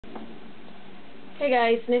Hey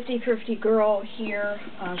guys, Nifty Thrifty Girl here,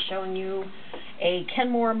 showing you a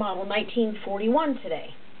Kenmore model 1941 today.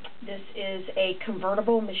 This is a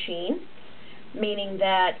convertible machine, meaning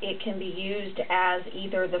that it can be used as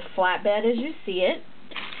either the flatbed as you see it,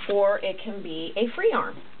 or it can be a free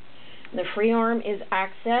arm. The free arm is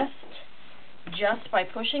accessed just by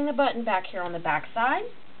pushing the button back here on the back side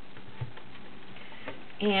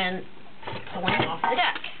and pulling off the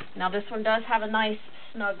deck. Now this one does have a nice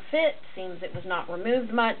snug fit. Seems it was not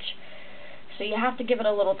removed much, so you have to give it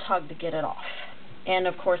a little tug to get it off. And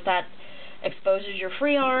of course that exposes your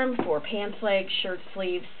free arm for pants legs, shirt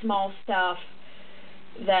sleeves, small stuff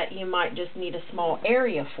that you might just need a small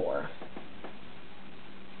area for.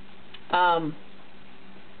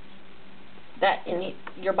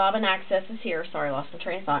 Your bobbin access is here. Sorry, I lost my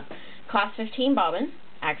train of thought. Class 15 bobbin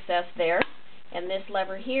access there, and this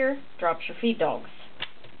lever here drops your feed dogs.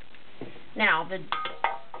 Now the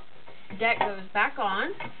deck goes back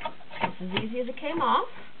on. It's as easy as it came off.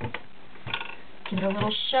 Give it a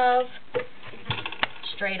little shove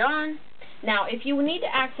straight on. Now if you need to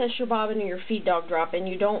access your bobbin or your feed dog drop and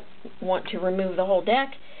you don't want to remove the whole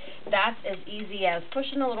deck, that's as easy as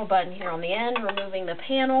pushing a little button here on the end, removing the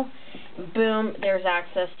panel, boom, there's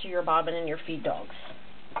access to your bobbin and your feed dogs.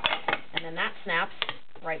 And then that snaps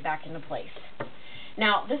right back into place.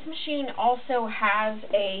 Now this machine also has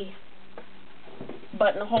a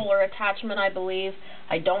buttonhole attachment, I believe.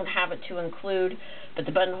 I don't have it to include, but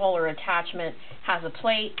the buttonhole attachment has a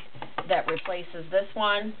plate that replaces this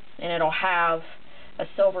one, and it'll have a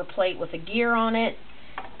silver plate with a gear on it,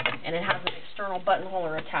 and it has an external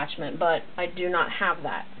buttonhole attachment, but I do not have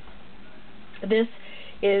that. This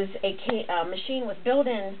is a machine with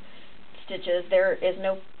built-in stitches. There is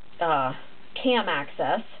no cam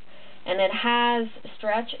access, and it has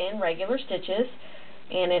stretch and regular stitches,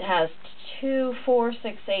 and it has 2, 4,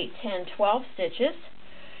 6, 8, 10, 12 stitches.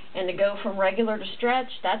 And to go from regular to stretch,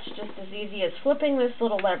 that's just as easy as flipping this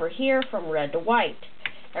little lever here from red to white.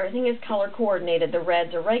 Everything is color coordinated. The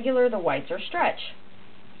reds are regular, the whites are stretch.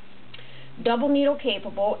 Double needle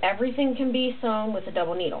capable. Everything can be sewn with a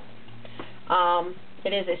double needle.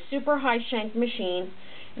 It is a super high shank machine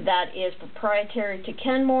that is proprietary to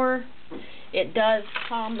Kenmore. It does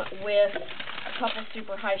come with a couple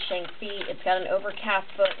super high shank feet. It's got an overcast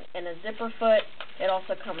foot and a zipper foot. It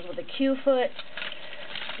also comes with a Q foot,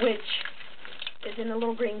 which is in a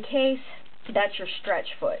little green case. That's your stretch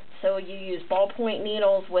foot. So you use ballpoint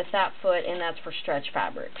needles with that foot, and that's for stretch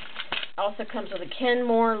fabric. Also comes with a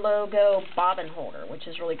Kenmore logo bobbin holder, which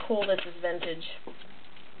is really cool. This is vintage.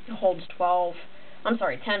 It holds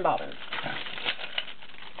 10 bobbins.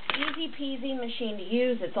 Easy peasy machine to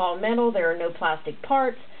use. It's all metal. There are no plastic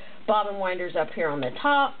parts. Bobbin winders up here on the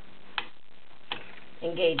top.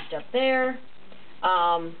 Engaged up there.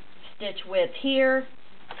 Stitch width here.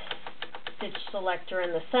 Stitch selector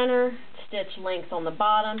in the center. Stitch length on the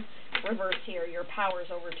bottom. Reverse here. Your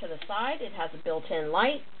power's over to the side. It has a built-in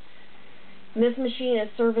light. And this machine is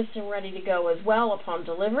serviced and ready to go as well upon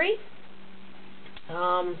delivery.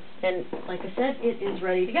 And like I said, it is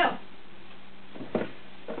ready to go.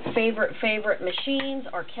 Favorite machines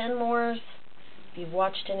are Kenmore's. If you've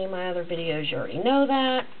watched any of my other videos, you already know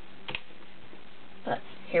that. But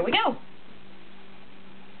here we go.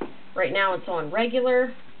 Right now it's on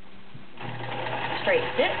regular straight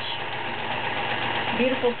stitch.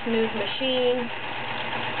 Beautiful smooth machine.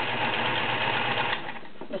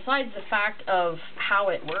 Besides the fact of how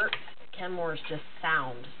it works, Kenmore's just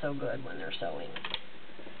sound so good when they're sewing.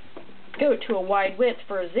 Go to a wide width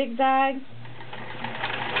for a zigzag.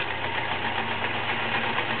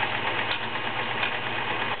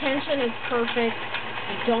 Tension is perfect.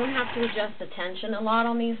 You don't have to adjust the tension a lot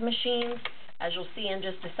on these machines. As you'll see in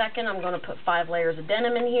just a second, I'm going to put 5 layers of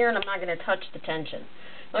denim in here, and I'm not going to touch the tension.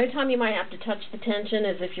 The only time you might have to touch the tension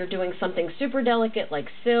is if you're doing something super delicate like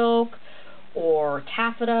silk or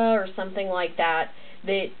taffeta or something like that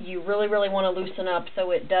you really, really want to loosen up so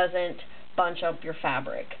it doesn't bunch up your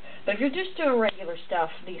fabric. But if you're just doing regular stuff,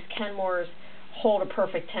 these Kenmores hold a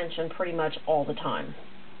perfect tension pretty much all the time.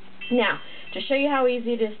 Now, to show you how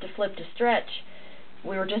easy it is to flip to stretch,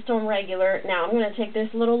 we were just on regular. Now I'm going to take this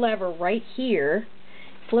little lever right here,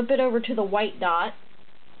 flip it over to the white dot,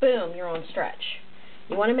 boom, you're on stretch.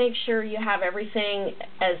 You want to make sure you have everything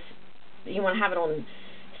you want to have it on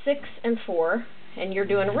 6 and 4, and you're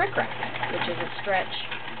doing a rickrack, which is a stretch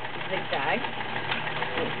zigzag.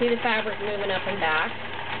 You can see the fabric moving up and back.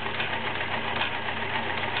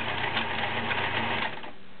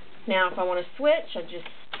 Now if I want to switch, I just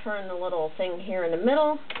turn the little thing here in the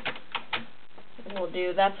middle, and we'll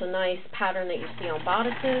do, that's a nice pattern that you see on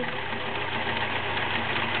bodices.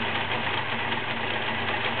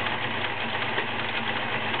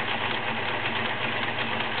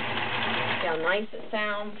 nice it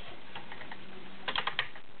sounds.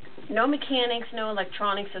 No mechanics, no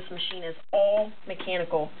electronics. This machine is all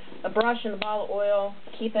mechanical. A brush and a bottle of oil.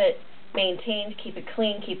 Keep it maintained, keep it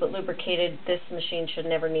clean, keep it lubricated. This machine should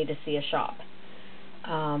never need to see a shop.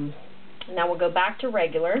 Now we'll go back to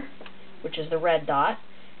regular, which is the red dot.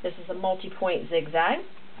 This is a multi-point zigzag.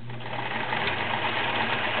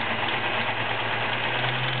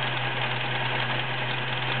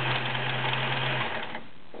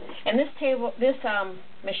 And this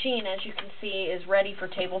machine, as you can see, is ready for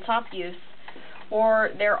tabletop use.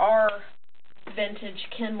 Or there are vintage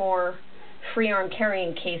Kenmore free arm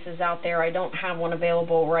carrying cases out there. I don't have one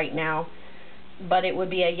available right now, but it would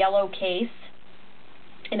be a yellow case,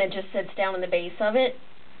 and it just sits down in the base of it,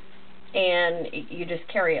 and you just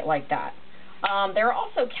carry it like that. There are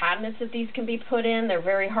also cabinets that these can be put in. They're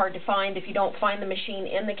very hard to find. If you don't find the machine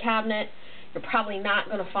in the cabinet, you're probably not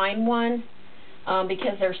going to find one.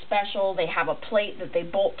 Because they're special. They have a plate that they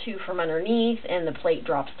bolt to from underneath, and the plate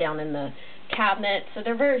drops down in the cabinet. So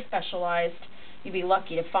they're very specialized. You'd be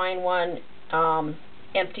lucky to find one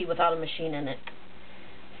empty without a machine in it.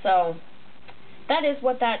 So that is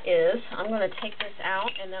what that is. I'm going to take this out,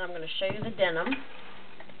 and then I'm going to show you the denim.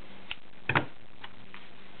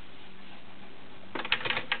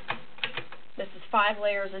 This is 5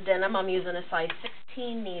 layers of denim. I'm using a size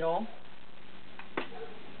 16 needle.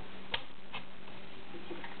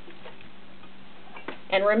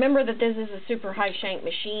 And remember that this is a super high shank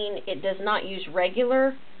machine. It does not use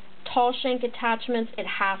regular tall shank attachments. It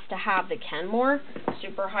has to have the Kenmore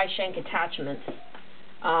super high shank attachments.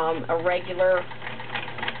 A regular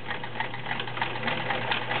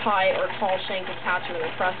high or tall shank attachment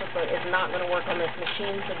or presser foot is not going to work on this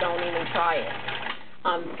machine, so don't even try it.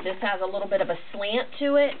 This has a little bit of a slant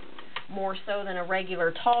to it, more so than a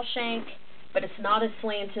regular tall shank, but it's not as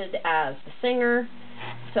slanted as the Singer.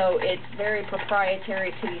 So it's very proprietary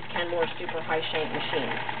to these Kenmore super high shank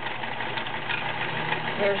machines.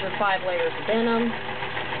 Here's your 5 layers of denim,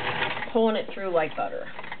 pulling it through like butter.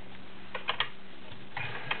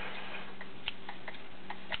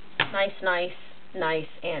 Nice, nice, nice,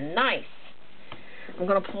 and nice. I'm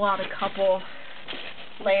going to pull out a couple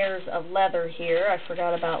layers of leather here. I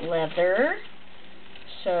forgot about leather.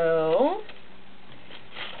 So,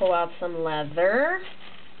 pull out some leather.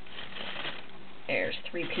 There's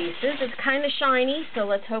 3 pieces. It's kind of shiny, so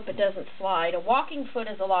let's hope it doesn't slide. A walking foot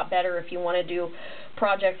is a lot better if you want to do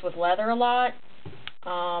projects with leather a lot.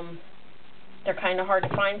 They're kind of hard to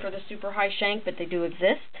find for the super high shank, but they do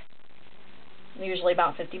exist. Usually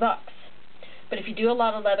about 50 bucks. But if you do a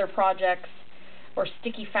lot of leather projects or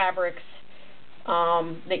sticky fabrics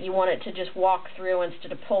that you want it to just walk through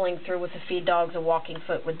instead of pulling through with the feed dogs, a walking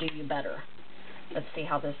foot would do you better. Let's see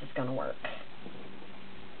how this is going to work.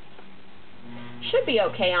 Should be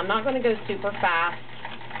okay. I'm not going to go super fast.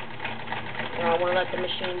 You know, I want to let the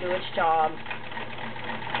machine do its job.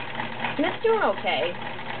 And it's doing okay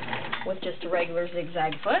with just a regular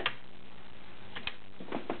zigzag foot.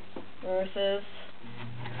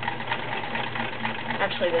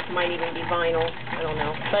 Actually, this might even be vinyl. I don't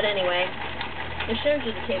know. But anyway, it shows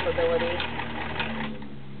you the capability.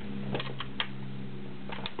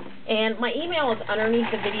 And my email is underneath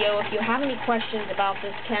the video. If you have any questions about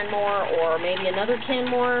this Kenmore or maybe another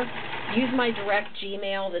Kenmore, use my direct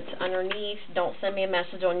Gmail that's underneath. Don't send me a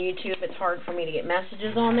message on YouTube. It's hard for me to get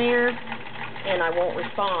messages on there, and I won't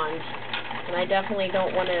respond. And I definitely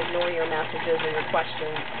don't want to ignore your messages or your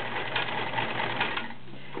questions.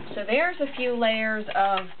 So there's a few layers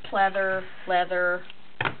of pleather, leather,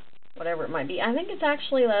 whatever it might be. I think it's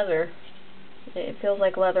actually leather. It feels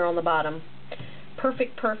like leather on the bottom.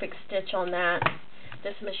 Perfect stitch on that.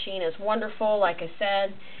 This machine is wonderful. Like I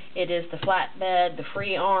said, it is the flatbed, the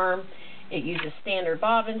free arm. It uses standard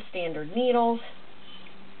bobbins, standard needles.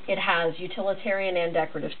 It has utilitarian and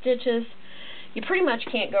decorative stitches. You pretty much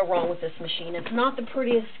can't go wrong with this machine. It's not the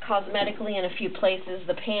prettiest cosmetically in a few places.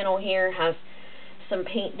 The panel here has some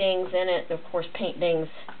paint dings in it. Of course, paint dings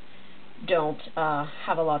don't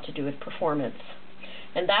have a lot to do with performance.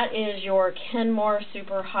 And that is your Kenmore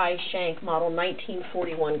Super High Shank Model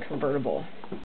 1941 convertible.